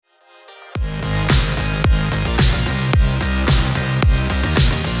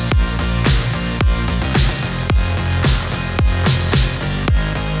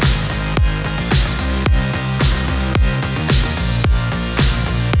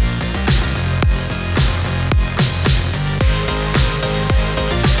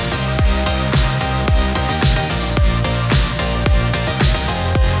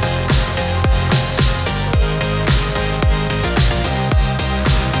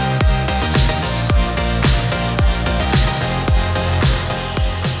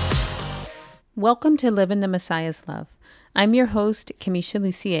Welcome to Live in the Messiah's Love. I'm your host, Kamisha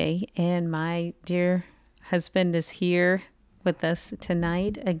Lucier, and my dear husband is here with us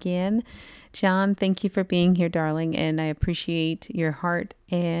tonight again. John, thank you for being here, darling, and I appreciate your heart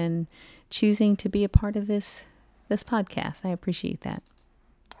and choosing to be a part of this podcast. I appreciate that.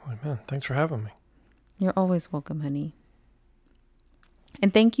 Amen. Thanks for having me. You're always welcome, honey.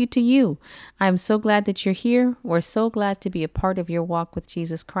 And thank you to you. I'm so glad that you're here. We're so glad to be a part of your walk with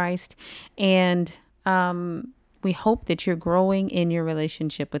Jesus Christ. And we hope that you're growing in your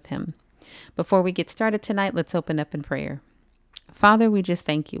relationship with him. Before we get started tonight, let's open up in prayer. Father, we just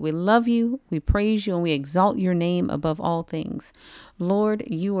thank you. We love you, we praise you, and we exalt your name above all things. Lord,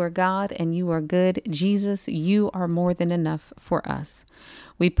 you are God and you are good. Jesus, you are more than enough for us.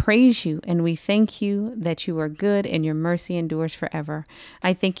 We praise you and we thank you that you are good and your mercy endures forever.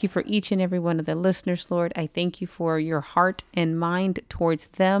 I thank you for each and every one of the listeners, Lord. I thank you for your heart and mind towards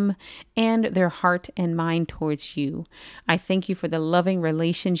them and their heart and mind towards you. I thank you for the loving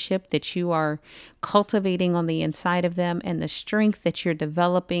relationship that you are cultivating on the inside of them and the strength that you're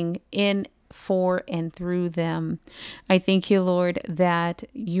developing in, for, and through them. I thank you, Lord, that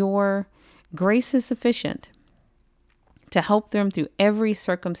your grace is sufficient to help them through every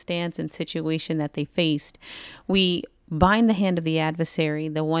circumstance and situation that they faced. We bind the hand of the adversary,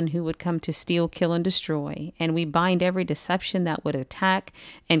 the one who would come to steal, kill, and destroy. And we bind every deception that would attack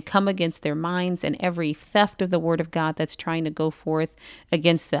and come against their minds and every theft of the word of God that's trying to go forth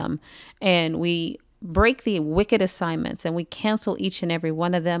against them. And we break the wicked assignments and we cancel each and every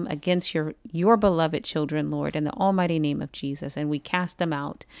one of them against your beloved children, Lord, in the almighty name of Jesus, and we cast them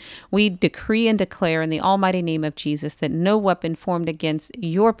out. We decree and declare in the almighty name of Jesus that no weapon formed against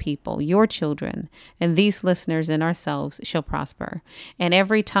your people, your children, and these listeners and ourselves shall prosper. And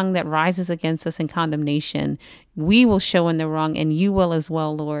every tongue that rises against us in condemnation, we will show in the wrong, and you will as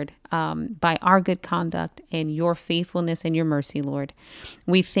well, Lord, by our good conduct and your faithfulness and your mercy, Lord.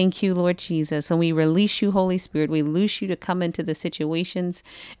 We thank you, Lord Jesus, and we release you, Holy Spirit. We loose you to come into the situations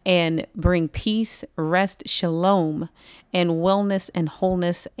and bring peace, rest, shalom, and wellness and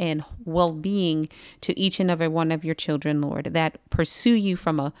wholeness and well-being to each and every one of your children, Lord, that pursue you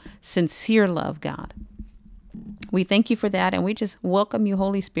from a sincere love, God. We thank you for that, and we just welcome you,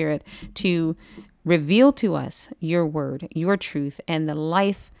 Holy Spirit, to reveal to us your word, your truth, and the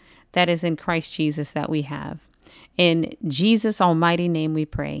life that is in Christ Jesus that we have. In Jesus' almighty name we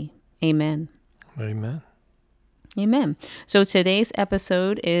pray. Amen. Amen. Amen. So today's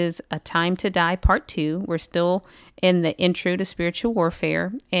episode is A Time to Die Part 2. We're still in the intro to spiritual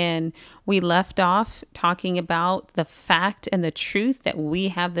warfare, and we left off talking about the fact and the truth that we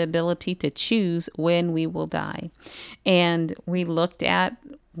have the ability to choose when we will die. And we looked at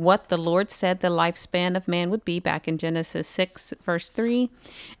what the Lord said the lifespan of man would be back in Genesis 6, verse 3.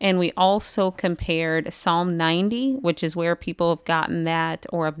 And we also compared Psalm 90, which is where people have gotten that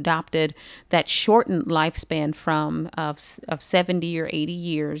or adopted that shortened lifespan from of 70 or 80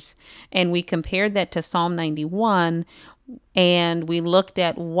 years. And we compared that to Psalm 91, and we looked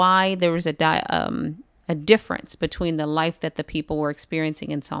at why there was a difference between the life that the people were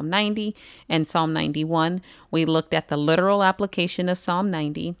experiencing in Psalm 90 and Psalm 91. We looked at the literal application of Psalm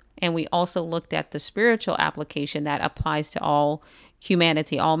 90, and we also looked at the spiritual application that applies to all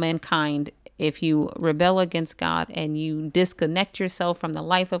humanity, all mankind. If you rebel against God and you disconnect yourself from the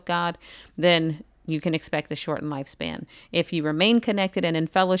life of God, then you can expect a shortened lifespan. If you remain connected and in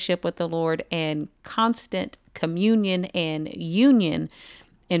fellowship with the Lord and constant communion and union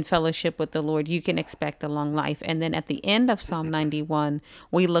in fellowship with the Lord, you can expect a long life. And then at the end of Psalm 91,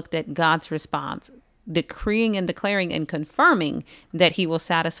 we looked at God's response, decreeing and declaring and confirming that he will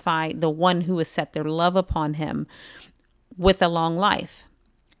satisfy the one who has set their love upon him with a long life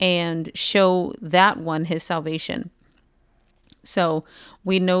and show that one his salvation. So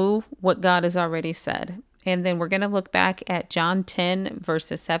we know what God has already said. And then we're going to look back at John 10,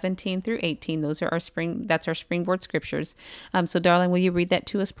 verses 17 through 18. That's our springboard scriptures. So darling, will you read that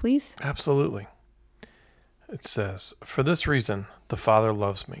to us, please? Absolutely. It says, "For this reason the Father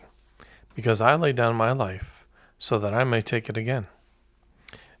loves me, because I lay down my life so that I may take it again.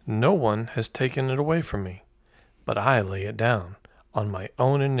 No one has taken it away from me, but I lay it down on my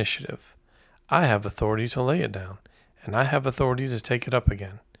own initiative. I have authority to lay it down, and I have authority to take it up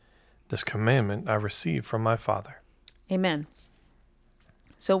again. This commandment I received from my Father." Amen.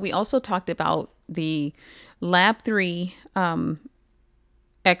 So we also talked about the Lab 3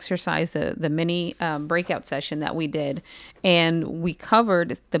 exercise, the mini breakout session that we did. And we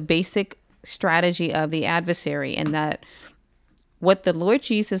covered the basic strategy of the adversary, and that what the Lord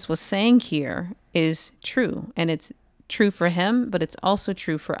Jesus was saying here is true. And it's true for him, but it's also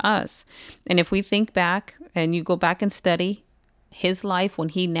true for us. And if we think back and you go back and study his life when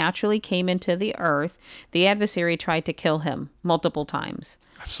he naturally came into the earth, the adversary tried to kill him multiple times.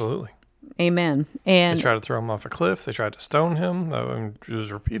 Absolutely. Amen. They And tried to throw him off a cliff. They tried to stone him. It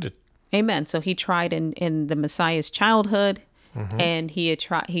was repeated. amen. So he tried in the Messiah's childhood, and he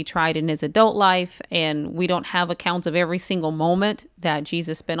tried in his adult life, and we don't have accounts of every single moment that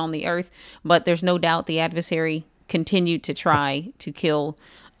Jesus spent on the earth, but there's no doubt the adversary continued to try to kill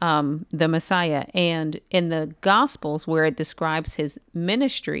the Messiah. And in the Gospels, where it describes his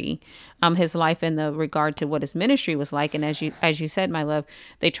ministry, his life in the regard to what his ministry was like, and as you said, my love,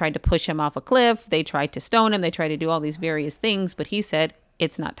 they tried to push him off a cliff, they tried to stone him, they tried to do all these various things, but he said,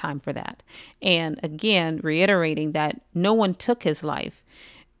 it's not time for that. And again, reiterating that no one took his life.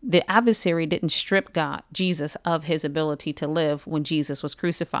 The adversary didn't strip Jesus of his ability to live when Jesus was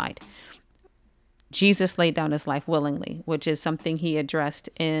crucified. Jesus laid down his life willingly, which is something he addressed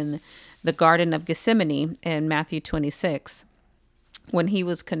in the Garden of Gethsemane in Matthew 26, when he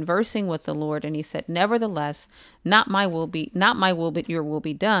was conversing with the Lord, and he said, nevertheless, not my will, but your will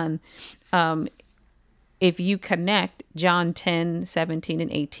be done. If you connect John 10, 17,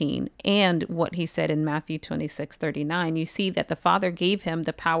 and 18, and what he said in Matthew 26, 39, you see that the Father gave him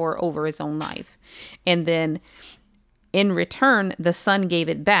the power over his own life. And then in return, the Son gave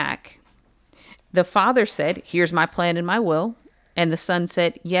it back. The Father said, here's my plan and my will. And the Son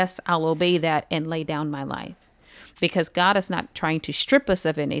said, yes, I'll obey that and lay down my life. Because God is not trying to strip us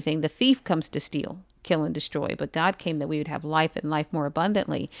of anything. The thief comes to steal, kill, and destroy. But God came that we would have life and life more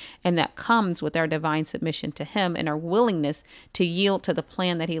abundantly. And that comes with our divine submission to him and our willingness to yield to the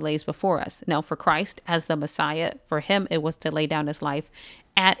plan that he lays before us. Now, for Christ, as the Messiah, for him, it was to lay down his life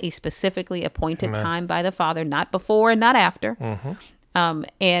at a specifically appointed time by the Father, not before and not after.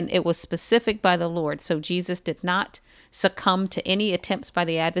 And it was specific by the Lord. So Jesus did not succumb to any attempts by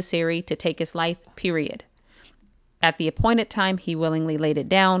the adversary to take his life, period. At the appointed time, he willingly laid it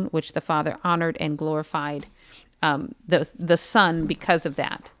down, which the Father honored and glorified the Son because of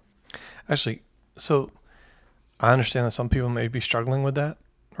that. Actually, so I understand that some people may be struggling with that,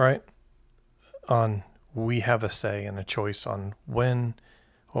 right? We have a say and a choice on when,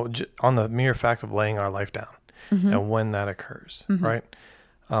 on the mere fact of laying our life down and when that occurs, right?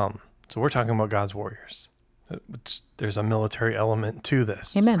 So we're talking about God's warriors. There's a military element to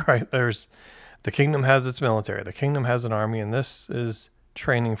this, Amen. right? The kingdom has its military. The kingdom has an army, and this is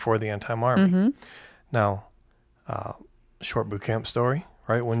training for the end time army. Now, short boot camp story,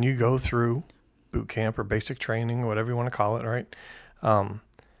 right? When you go through boot camp or basic training, whatever you want to call it, right?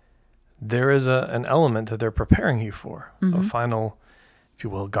 There is an element that they're preparing you for, a final, if you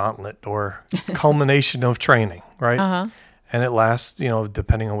will, gauntlet or culmination of training, right? And it lasts,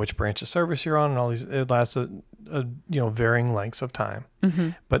 depending on which branch of service you're on and all these, it lasts varying lengths of time.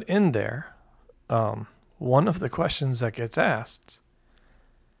 But in there, one of the questions that gets asked,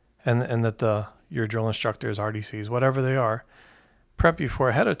 and that your drill instructors, RDCs, whatever they are, prep you for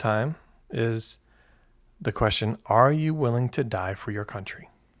ahead of time is the question, are you willing to die for your country?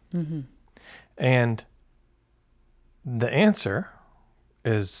 And the answer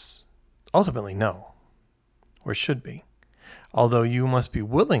is ultimately no, or should be. Although you must be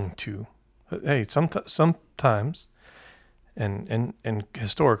willing to, sometimes, and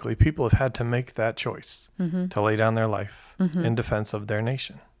historically, people have had to make that choice to lay down their life in defense of their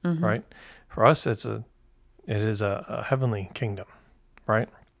nation, right? For us, it is a heavenly kingdom, right?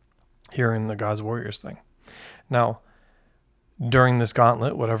 Here in the God's Warriors thing. Now, during this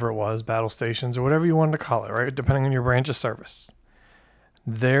gauntlet, whatever it was, battle stations or whatever you wanted to call it, right? Depending on your branch of service,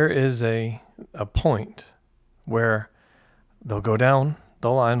 there is a point where they'll go down the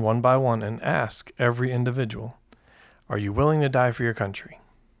line one by one and ask every individual, are you willing to die for your country?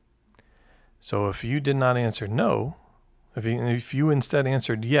 So if you did not answer no, if you instead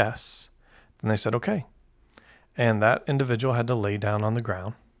answered yes, then they said, okay. And that individual had to lay down on the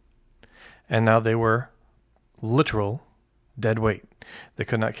ground. And now they were literal dead weight. They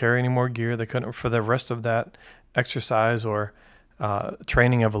could not carry any more gear. They couldn't, for the rest of that exercise or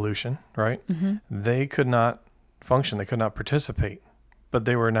training evolution, right? They could not function. They could not participate. But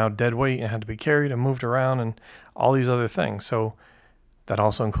they were now dead weight and had to be carried and moved around and all these other things. So that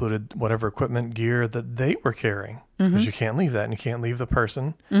also included whatever equipment, gear that they were carrying, because you can't leave that and you can't leave the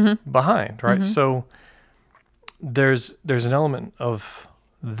person behind, right? So there's an element of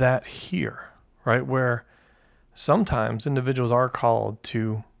that here, right? Where sometimes individuals are called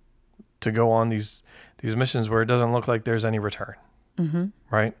to go on these missions where it doesn't look like there's any return,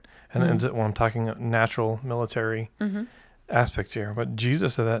 right? And when I'm talking natural military aspects here, but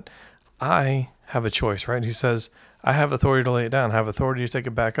Jesus said that I have a choice, right? He says, I have authority to lay it down, I have authority to take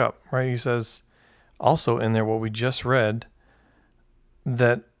it back up, right? He says also in there what we just read,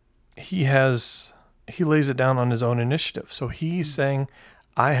 that he lays it down on his own initiative. So he's saying,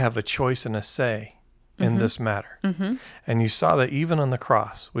 I have a choice and a say in this matter. And you saw that even on the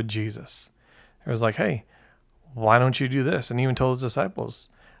cross with Jesus. It was like, hey, why don't you do this? And he even told his disciples,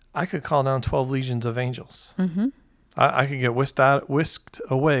 I could call down 12 legions of angels. I could get whisked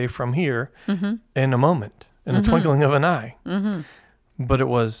away from here in a moment, in a twinkling of an eye. But it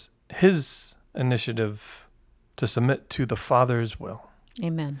was his initiative to submit to the Father's will.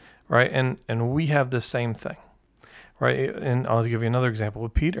 Amen. Right? And we have the same thing. Right? And I'll give you another example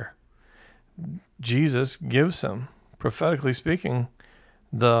with Peter. Jesus gives him, prophetically speaking,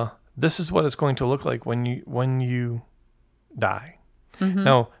 this is what it's going to look like when you die.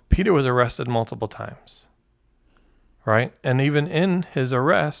 Now, Peter was arrested multiple times. Right? And even in his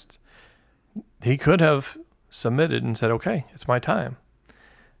arrest, he could have submitted and said, okay, it's my time.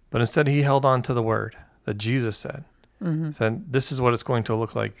 But instead he held on to the word that Jesus said. Said, this is what it's going to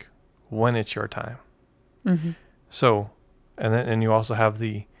look like when it's your time. So, and you also have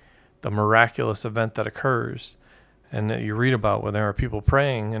the miraculous event that occurs and that you read about when there are people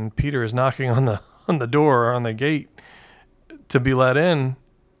praying and Peter is knocking on the door or on the gate to be let in,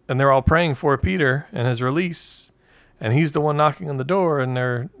 and they're all praying for Peter and his release. And he's the one knocking on the door, and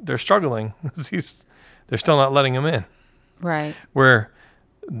they're struggling. They're still not letting him in. Right. Where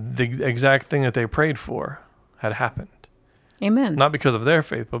the exact thing that they prayed for had happened. Amen. Not because of their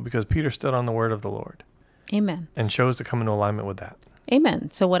faith, but because Peter stood on the word of the Lord. Amen. And chose to come into alignment with that.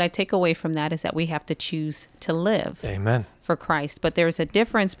 Amen. So what I take away from that is that we have to choose to live. Amen. For Christ. But there's a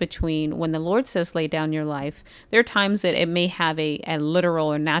difference between when the Lord says lay down your life, there are times that it may have a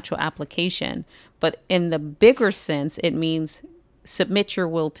literal or natural application, but in the bigger sense, it means submit your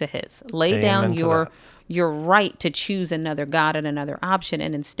will to his. Lay down your right to choose another God and another option,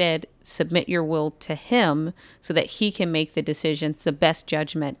 and instead submit your will to him so that he can make the decisions, the best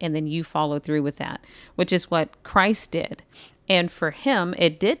judgment, and then you follow through with that, which is what Christ did. And for him,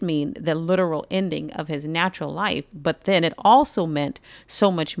 it did mean the literal ending of his natural life, but then it also meant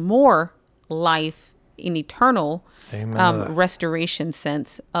so much more life in eternal restoration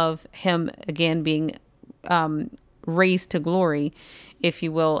sense of him again being raised to glory, if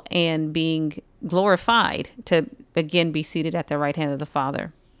you will, and being glorified to again be seated at the right hand of the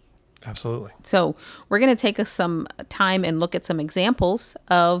Father. Absolutely. So we're going to take us some time and look at some examples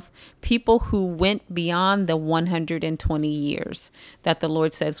of people who went beyond the 120 years that the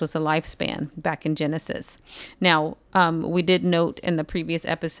Lord says was the lifespan back in Genesis. Now, we did note in the previous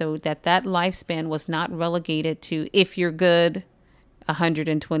episode that lifespan was not relegated to if you're good,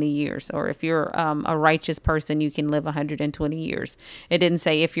 120 years, or if you're a righteous person, you can live 120 years. It didn't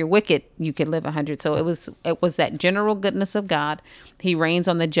say if you're wicked, you could live 100. So it was that general goodness of God. He reigns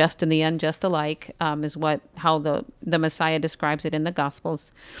on the just and the unjust alike, is how the Messiah describes it in the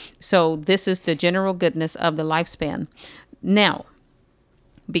Gospels. So this is the general goodness of the lifespan. Now,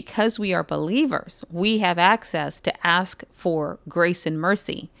 because we are believers, we have access to ask for grace and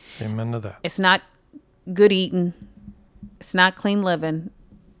mercy. Amen to that. It's not good eating. It's not clean living,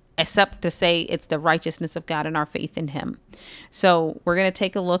 except to say it's the righteousness of God and our faith in him. So we're going to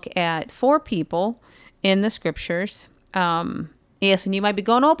take a look at 4 people in the scriptures. Yes, and you might be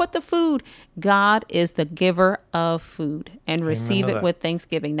going, oh, but the food. God is the giver of food, and receive it with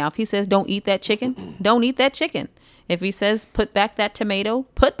thanksgiving. Now, if he says don't eat that chicken, don't eat that chicken. If he says put back that tomato,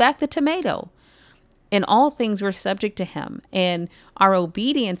 put back the tomato. In all things, we're subject to him, and our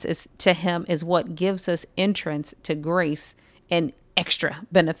obedience to him is what gives us entrance to grace and extra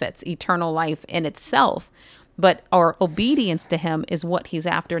benefits, eternal life in itself. But our obedience to him is what he's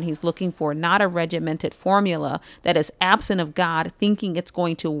after and he's looking for, not a regimented formula that is absent of God, thinking it's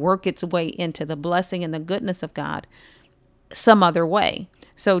going to work its way into the blessing and the goodness of God some other way.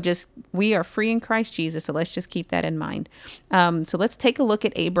 So we are free in Christ Jesus. So let's just keep that in mind. So let's take a look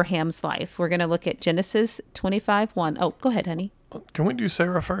at Abraham's life. We're going to look at Genesis 25:1. Oh, go ahead, honey. Can we do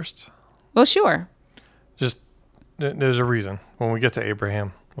Sarah first? Well, sure. Just, there's a reason. When we get to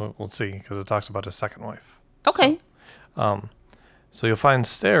Abraham, we'll see, because it talks about his second wife. Okay. So you'll find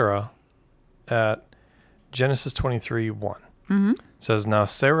Sarah at Genesis 23:1. It says, now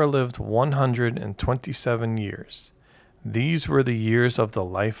Sarah lived 127 years. These were the years of the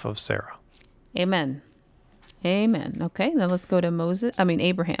life of Sarah. Amen. Amen. Okay, then let's go to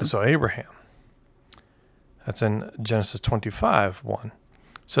Abraham. So Abraham. That's in Genesis 25:1. It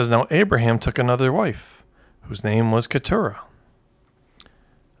says, now Abraham took another wife, whose name was Keturah.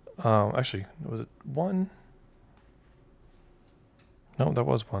 Actually, was it 1? No, that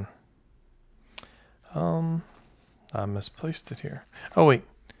was 1. I misplaced it here. Oh, wait.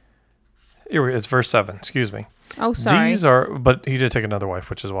 It's verse 7. Excuse me. Oh, sorry. But he did take another wife,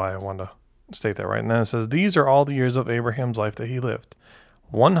 which is why I wanted to state that right. And then it says, these are all the years of Abraham's life that he lived,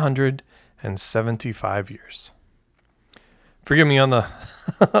 175 years. Forgive me on the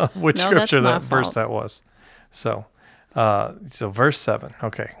which No, scripture that's my that verse fault. that was. So verse 7.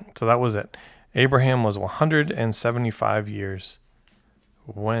 Okay, so that was it. Abraham was 175 years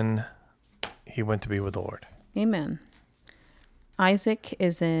when he went to be with the Lord. Amen. Isaac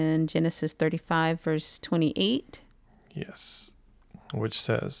is in Genesis 35, verse 28. Yes, which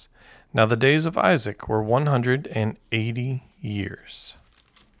says, now the days of Isaac were 180 years.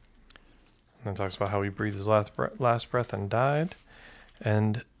 And then talks about how he breathed his last breath and died.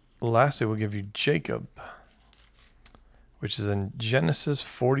 And lastly, we'll give you Jacob, which is in Genesis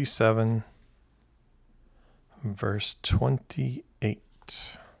 47, verse 28.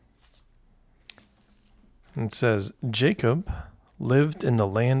 And it says, Jacob lived in the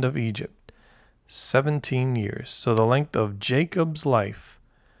land of Egypt 17 years. So the length of Jacob's life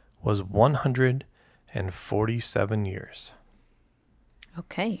was 147 years.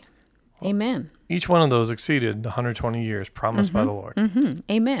 Okay. Amen. Each one of those exceeded the 120 years promised by the Lord.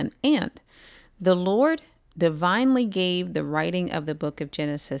 Amen. And the Lord divinely gave the writing of the book of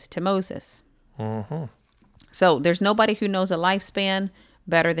Genesis to Moses. So there's nobody who knows a lifespan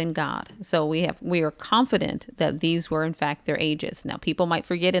better than God. So we are confident that these were in fact their ages. Now people might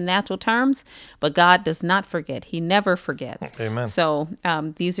forget in natural terms, but God does not forget. He never forgets. Amen. So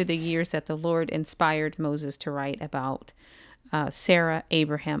these are the years that the Lord inspired Moses to write about Sarah,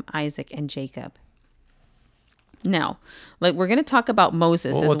 Abraham, Isaac, and Jacob. Now, we're going to talk about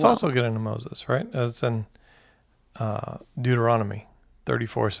Moses as well. Let's also get into Moses, right? It's in Deuteronomy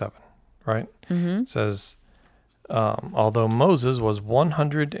 34:7, right? It says, although Moses was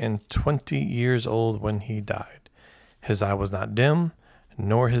 120 years old when he died, his eye was not dim,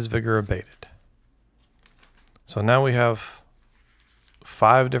 nor his vigor abated. So now we have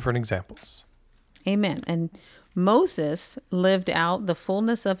 5 different examples. Amen. And Moses lived out the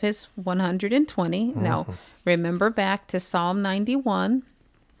fullness of his 120. Now, remember back to Psalm 91,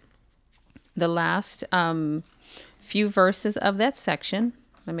 the last few verses of that section.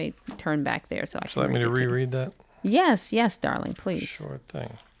 Let me turn back there so I can. Would you like me to reread that? Yes, darling, please. Sure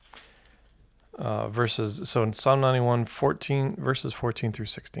thing. So in Psalm 91, verses 14 through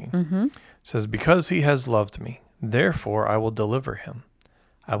 16, it says, because he has loved me, therefore I will deliver him.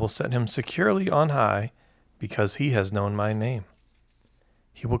 I will set him securely on high, because he has known my name.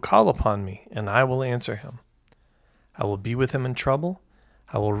 He will call upon me, and I will answer him. I will be with him in trouble.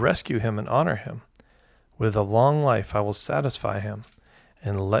 I will rescue him and honor him. With a long life I will satisfy him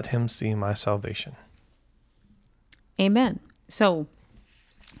and let him see my salvation. Amen. So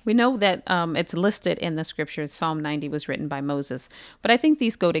we know that it's listed in the scripture. Psalm 90 was written by Moses, but I think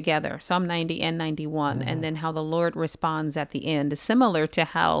these go together, Psalm 90 and 91, and then how the Lord responds at the end is similar to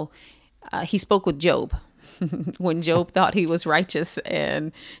how he spoke with Job. When Job thought he was righteous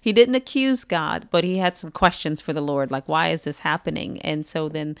and he didn't accuse God, but he had some questions for the Lord, like, why is this happening? And so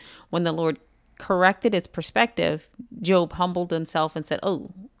then when the Lord corrected its perspective, Job humbled himself and said, oh,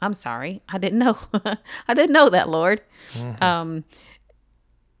 I'm sorry. I didn't know. I didn't know that, Lord.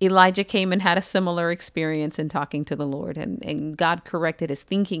 Elijah came and had a similar experience in talking to the Lord, and God corrected his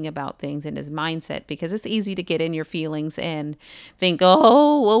thinking about things and his mindset, because it's easy to get in your feelings and think,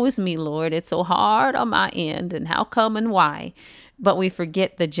 oh, woe is me, Lord. It's so hard on my end, and how come and why? But we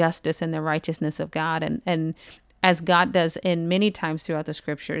forget the justice and the righteousness of God. And as God does in many times throughout the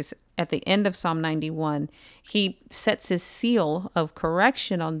scriptures, at the end of Psalm 91, he sets his seal of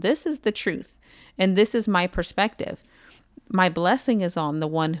correction on, this is the truth, and this is my perspective. My blessing is on the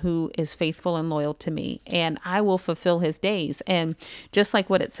one who is faithful and loyal to me, and I will fulfill his days. And just like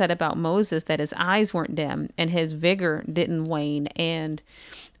what it said about Moses, that his eyes weren't dim and his vigor didn't wane, and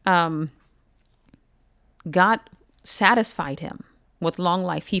God satisfied him with long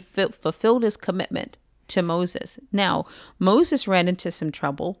life. He fulfilled his commitment to Moses. Now, Moses ran into some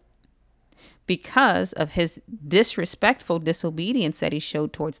trouble because of his disrespectful disobedience that he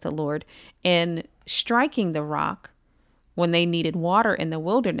showed towards the Lord in striking the rock when they needed water in the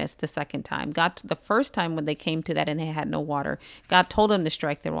wilderness the second time. The first time when they came to that and they had no water, God told him to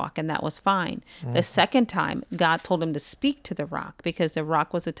strike the rock, and that was fine. The second time, God told him to speak to the rock, because the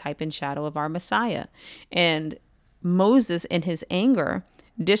rock was a type and shadow of our Messiah. And Moses, in his anger,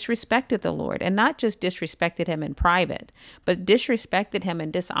 disrespected the Lord, and not just disrespected him in private, but disrespected him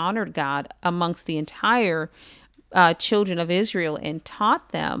and dishonored God amongst the entire children of Israel, and taught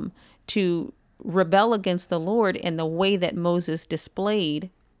them to rebel against the Lord in the way that Moses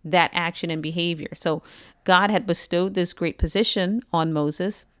displayed that action and behavior. So God had bestowed this great position on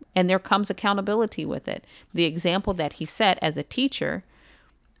Moses, and there comes accountability with it. The example that he set as a teacher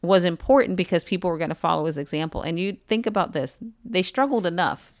was important because people were going to follow his example. And you think about this, they struggled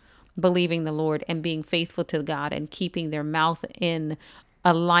enough believing the Lord and being faithful to God and keeping their mouth in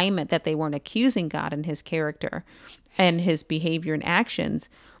alignment, that they weren't accusing God and his character and his behavior and actions.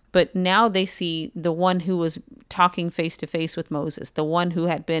 But now they see the one who was talking face to face with Moses, the one who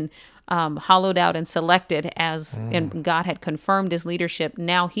had been hollowed out and selected and God had confirmed his leadership.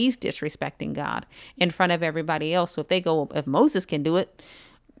 Now he's disrespecting God in front of everybody else. So if Moses can do it,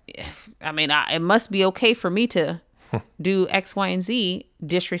 I mean, it must be okay for me to do X, Y, and Z,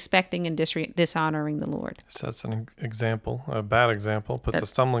 disrespecting and dishonoring the Lord. Sets an example, a bad example, puts a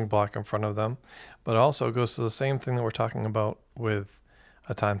stumbling block in front of them, but also goes to the same thing that we're talking about with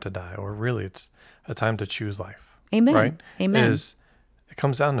a time to die, or really it's a time to choose life. Amen. Right? Amen. It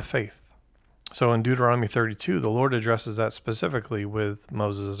comes down to faith. So in Deuteronomy 32, the Lord addresses that specifically with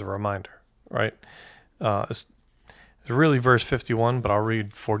Moses as a reminder, right? It's really verse 51, but I'll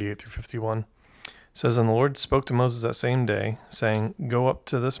read 48 through 51. It says, "And the Lord spoke to Moses that same day, saying, Go up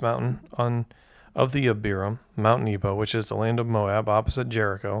to this mountain of the Abiram, Mount Nebo, which is the land of Moab, opposite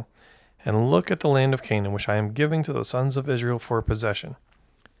Jericho, and look at the land of Canaan, which I am giving to the sons of Israel for a possession.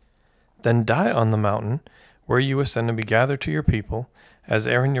 Then die on the mountain where you ascend and be gathered to your people, as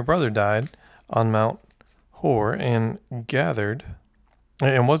Aaron your brother died on Mount Hor and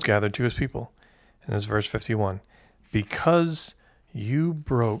was gathered to his people." And this is verse 51. "Because you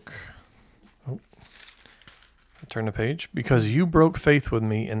broke..." Turn the page. "Because you broke faith with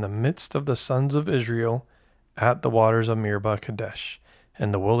me in the midst of the sons of Israel at the waters of Meribah Kadesh,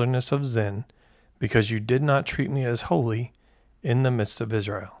 in the wilderness of Zin, because you did not treat me as holy in the midst of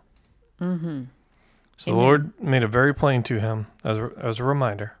Israel." Mm-hmm. So Amen. The Lord made it very plain to him as a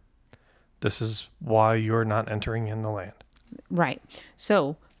reminder. This is why you're not entering in the land. Right.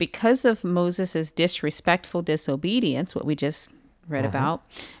 So because of Moses' disrespectful disobedience, what we just read about,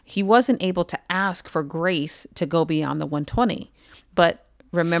 he wasn't able to ask for grace to go beyond the 120. But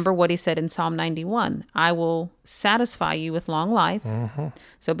remember what he said in Psalm 91, "I will satisfy you with long life."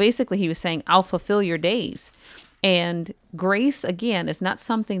 So basically he was saying, I'll fulfill your days. And grace, again, is not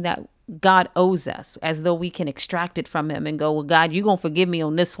something that God owes us, as though we can extract it from him and go, well, God, you're going to forgive me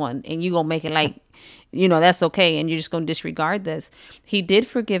on this one, and you're going to make it like, that's okay, and you're just going to disregard this. He did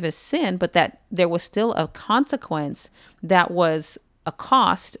forgive his sin, but that there was still a consequence that was a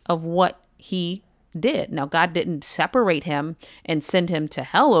cost of what he did. Now, God didn't separate him and send him to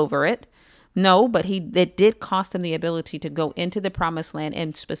hell over it. No, but it did cost him the ability to go into the promised land,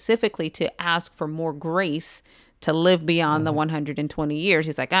 and specifically to ask for more grace to live beyond the 120 years.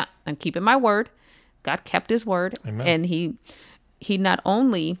 He's like, I'm keeping my word. God kept his word. Amen. And he not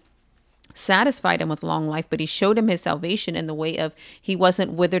only satisfied him with long life, but he showed him his salvation in the way of he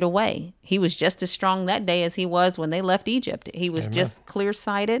wasn't withered away. He was just as strong that day as he was when they left Egypt. He was just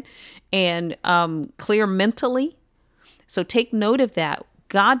clear-sighted and clear mentally. So take note of that.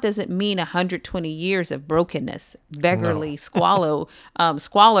 God doesn't mean 120 years of brokenness, beggarly, squalor,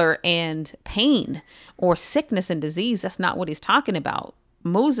 and pain, or sickness and disease. That's not what he's talking about.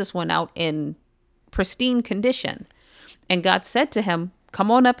 Moses went out in pristine condition, and God said to him, come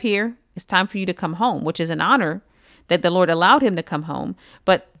on up here. It's time for you to come home, which is an honor that the Lord allowed him to come home.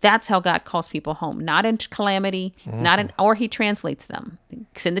 But that's how God calls people home, not in calamity, or he translates them.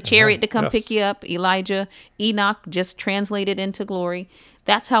 Send the chariot to come pick you up. Elijah, Enoch just translated into glory.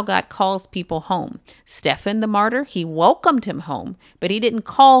 That's how God calls people home. Stephen the martyr, he welcomed him home, but he didn't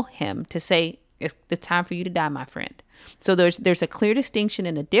call him to say, it's the time for you to die, my friend. So there's a clear distinction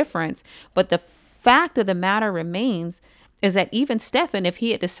and a difference. But the fact of the matter remains is that even Stephen, if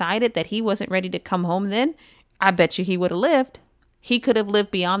he had decided that he wasn't ready to come home then, I bet you he would have lived. He could have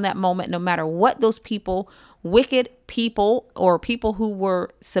lived beyond that moment, no matter what those people, wicked people, or people who were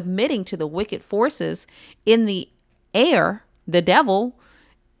submitting to the wicked forces in the air, the devil,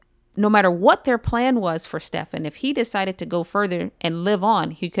 no matter what their plan was for Stephen, if he decided to go further and live on,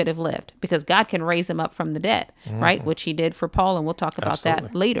 he could have lived, because God can raise him up from the dead, right? Which he did for Paul, and we'll talk about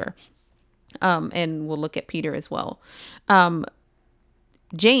that later. And we'll look at Peter as well.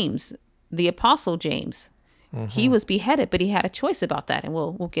 James, the apostle James, he was beheaded, but he had a choice about that, and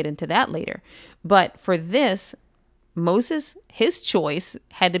we'll get into that later. But for this, Moses, his choice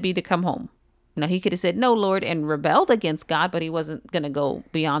had to be to come home. Now, he could have said, no, Lord, and rebelled against God, but he wasn't going to go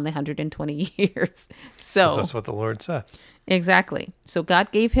beyond the 120 years. So that's what the Lord said. Exactly. So God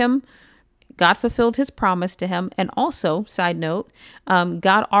fulfilled his promise to him. And also, side note,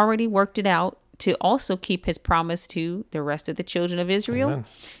 God already worked it out to also keep his promise to the rest of the children of Israel. Amen.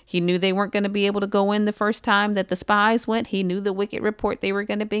 He knew they weren't going to be able to go in the first time that the spies went. He knew the wicked report they were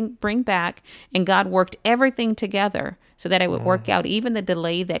going to bring back. And God worked everything together so that it would work out. Even the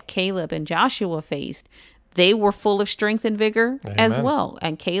delay that Caleb and Joshua faced, they were full of strength and vigor as well.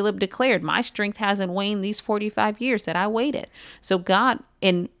 And Caleb declared, my strength hasn't waned these 45 years that I waited. So God,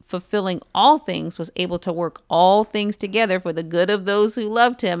 in fulfilling all things, was able to work all things together for the good of those who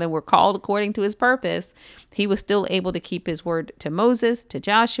loved him and were called according to his purpose. He was still able to keep his word to Moses, to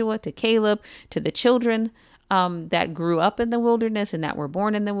Joshua, to Caleb, to the children that grew up in the wilderness and that were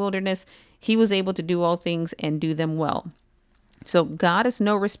born in the wilderness. He was able to do all things and do them well. So God is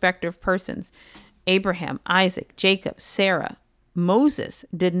no respecter of persons. Abraham, Isaac, Jacob, Sarah, Moses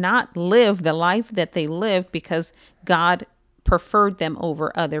did not live the life that they lived because God preferred them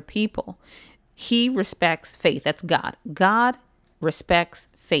over other people. He respects faith. That's God. God respects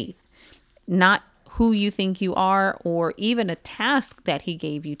faith, not who you think you are or even a task that he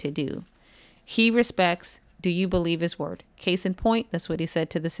gave you to do. He respects, do you believe his word? Case in point, that's what he said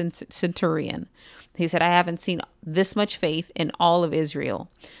to the centurion. He said, I haven't seen this much faith in all of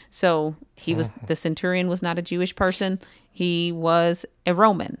Israel. So the centurion was not a Jewish person. He was a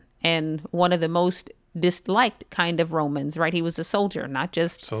Roman and one of the most disliked kind of Romans, right? He was a soldier, not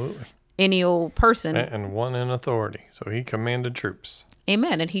just Absolutely. any old person. And one in authority. So he commanded troops.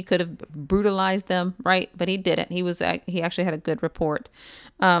 Amen. And he could have brutalized them, right? But he didn't. He actually had a good report.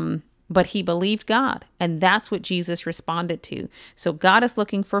 But he believed God, and that's what Jesus responded to. So God is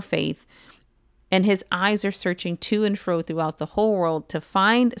looking for faith, and his eyes are searching to and fro throughout the whole world to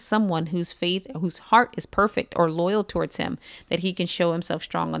find someone whose heart is perfect or loyal towards him, that he can show himself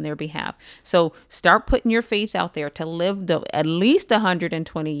strong on their behalf. So start putting your faith out there to live at least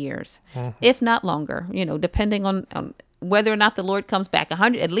 120 years, if not longer, depending on whether or not the Lord comes back,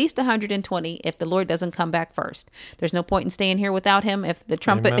 at least 120 if the Lord doesn't come back first. There's no point in staying here without him. If the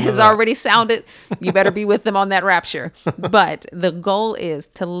trumpet has already sounded, you better be with them on that rapture. But the goal is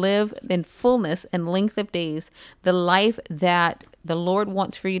to live in fullness and length of days, the life that the Lord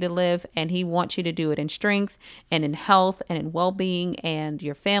wants for you to live, and he wants you to do it in strength and in health and in well-being and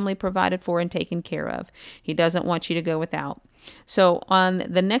your family provided for and taken care of. He doesn't want you to go without. So on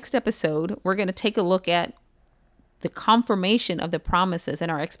the next episode, we're going to take a look at the confirmation of the promises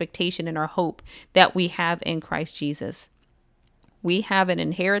and our expectation and our hope that we have in Christ Jesus. We have an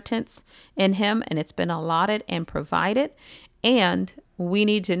inheritance in him, and it's been allotted and provided, and we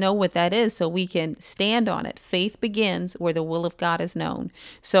need to know what that is so we can stand on it. Faith begins where the will of God is known.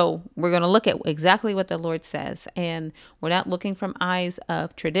 So we're going to look at exactly what the Lord says, and we're not looking from eyes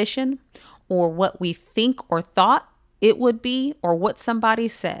of tradition or what we think or thought it would be or what somebody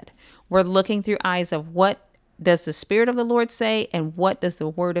said. We're looking through eyes of what does the Spirit of the Lord say, and what does the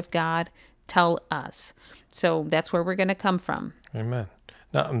Word of God tell us? So that's where we're going to come from. Amen.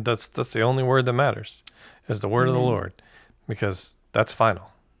 No, that's the only word that matters, is the word of the Lord, because that's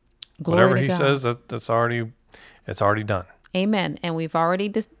final. Whatever he says, it's already done. Amen. And we've already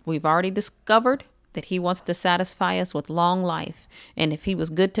discovered that he wants to satisfy us with long life. And if he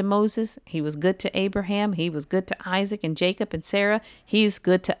was good to Moses, he was good to Abraham, he was good to Isaac and Jacob and Sarah, he's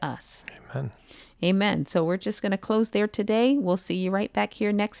good to us. Amen. Amen. So we're just going to close there today. We'll see you right back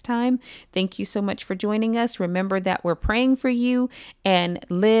here next time. Thank you so much for joining us. Remember that we're praying for you, and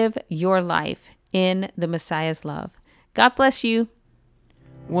live your life in the Messiah's love. God bless you.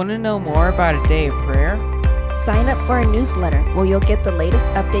 Want to know more about a day of prayer? Sign up for our newsletter where you'll get the latest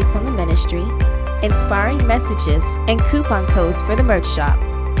updates on the ministry, inspiring messages, and coupon codes for the merch shop.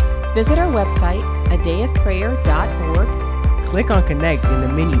 Visit our website, adayofprayer.org. Click on Connect in the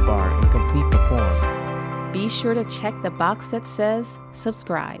menu bar and complete the form. Be sure to check the box that says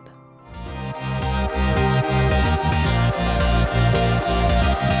subscribe.